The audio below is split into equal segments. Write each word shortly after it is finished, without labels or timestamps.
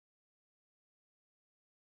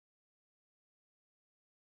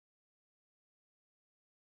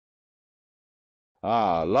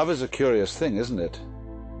Ah, love is a curious thing, isn't it?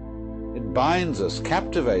 It binds us,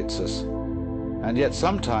 captivates us, and yet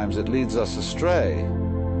sometimes it leads us astray.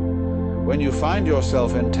 When you find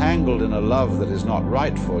yourself entangled in a love that is not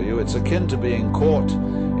right for you, it's akin to being caught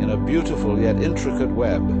in a beautiful yet intricate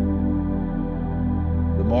web.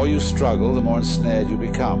 The more you struggle, the more ensnared you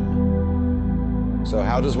become. So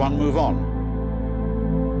how does one move on?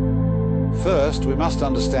 First, we must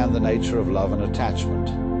understand the nature of love and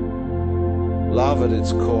attachment. Love at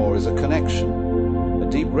its core is a connection, a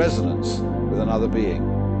deep resonance with another being.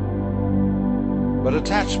 But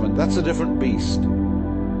attachment, that's a different beast.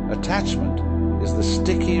 Attachment is the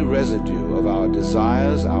sticky residue of our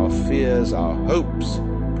desires, our fears, our hopes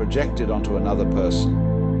projected onto another person.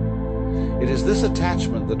 It is this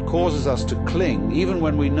attachment that causes us to cling even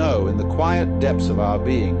when we know in the quiet depths of our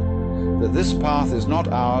being that this path is not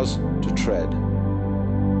ours to tread.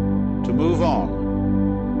 To move on,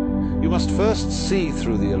 you must first see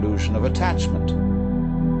through the illusion of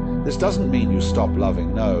attachment. This doesn't mean you stop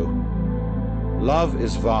loving, no. Love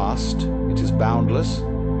is vast, it is boundless,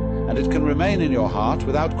 and it can remain in your heart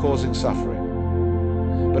without causing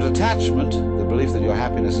suffering. But attachment, the belief that your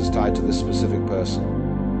happiness is tied to this specific person,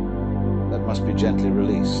 that must be gently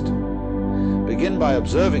released. Begin by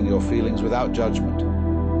observing your feelings without judgment.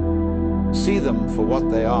 See them for what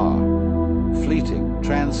they are, fleeting,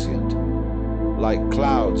 transient, like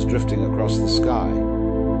clouds drifting across the sky.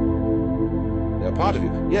 They are part of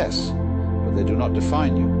you, yes, but they do not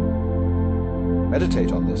define you.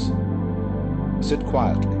 Meditate on this. Sit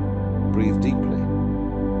quietly, breathe deeply,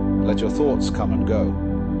 and let your thoughts come and go.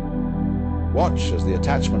 Watch as the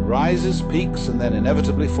attachment rises, peaks, and then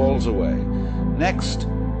inevitably falls away. Next,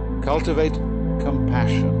 cultivate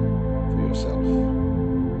compassion for yourself.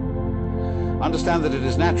 Understand that it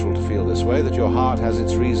is natural to feel this way, that your heart has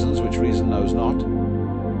its reasons which reason knows not,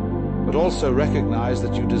 but also recognize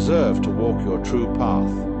that you deserve to walk your true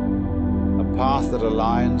path, a path that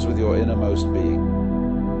aligns with your innermost being.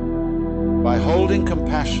 By holding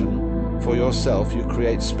compassion for yourself, you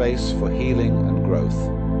create space for healing and growth.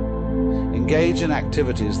 Engage in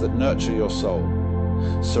activities that nurture your soul.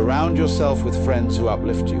 Surround yourself with friends who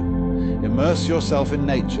uplift you. Immerse yourself in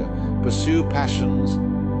nature. Pursue passions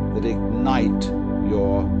that ignite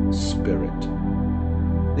your spirit.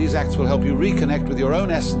 These acts will help you reconnect with your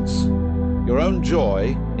own essence, your own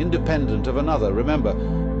joy, independent of another. Remember,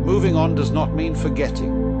 moving on does not mean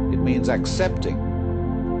forgetting. It means accepting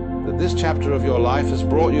that this chapter of your life has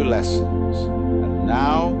brought you lessons, and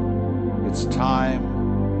now it's time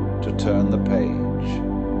to turn the page.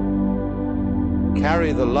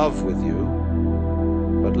 Carry the love with you,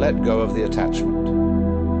 but let go of the attachment.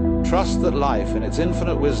 Trust that life, in its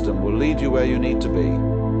infinite wisdom, will lead you where you need to be.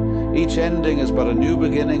 Each ending is but a new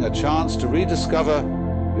beginning, a chance to rediscover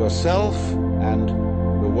yourself and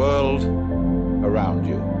the world around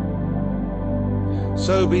you.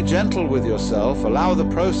 So be gentle with yourself, allow the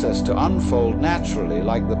process to unfold naturally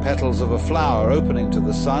like the petals of a flower opening to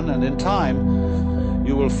the sun, and in time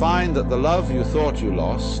you will find that the love you thought you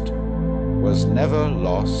lost was never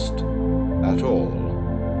lost at all.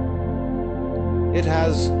 It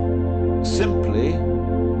has simply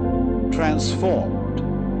transformed,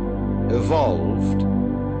 evolved,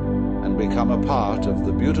 and become a part of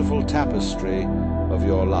the beautiful tapestry of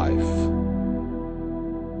your life.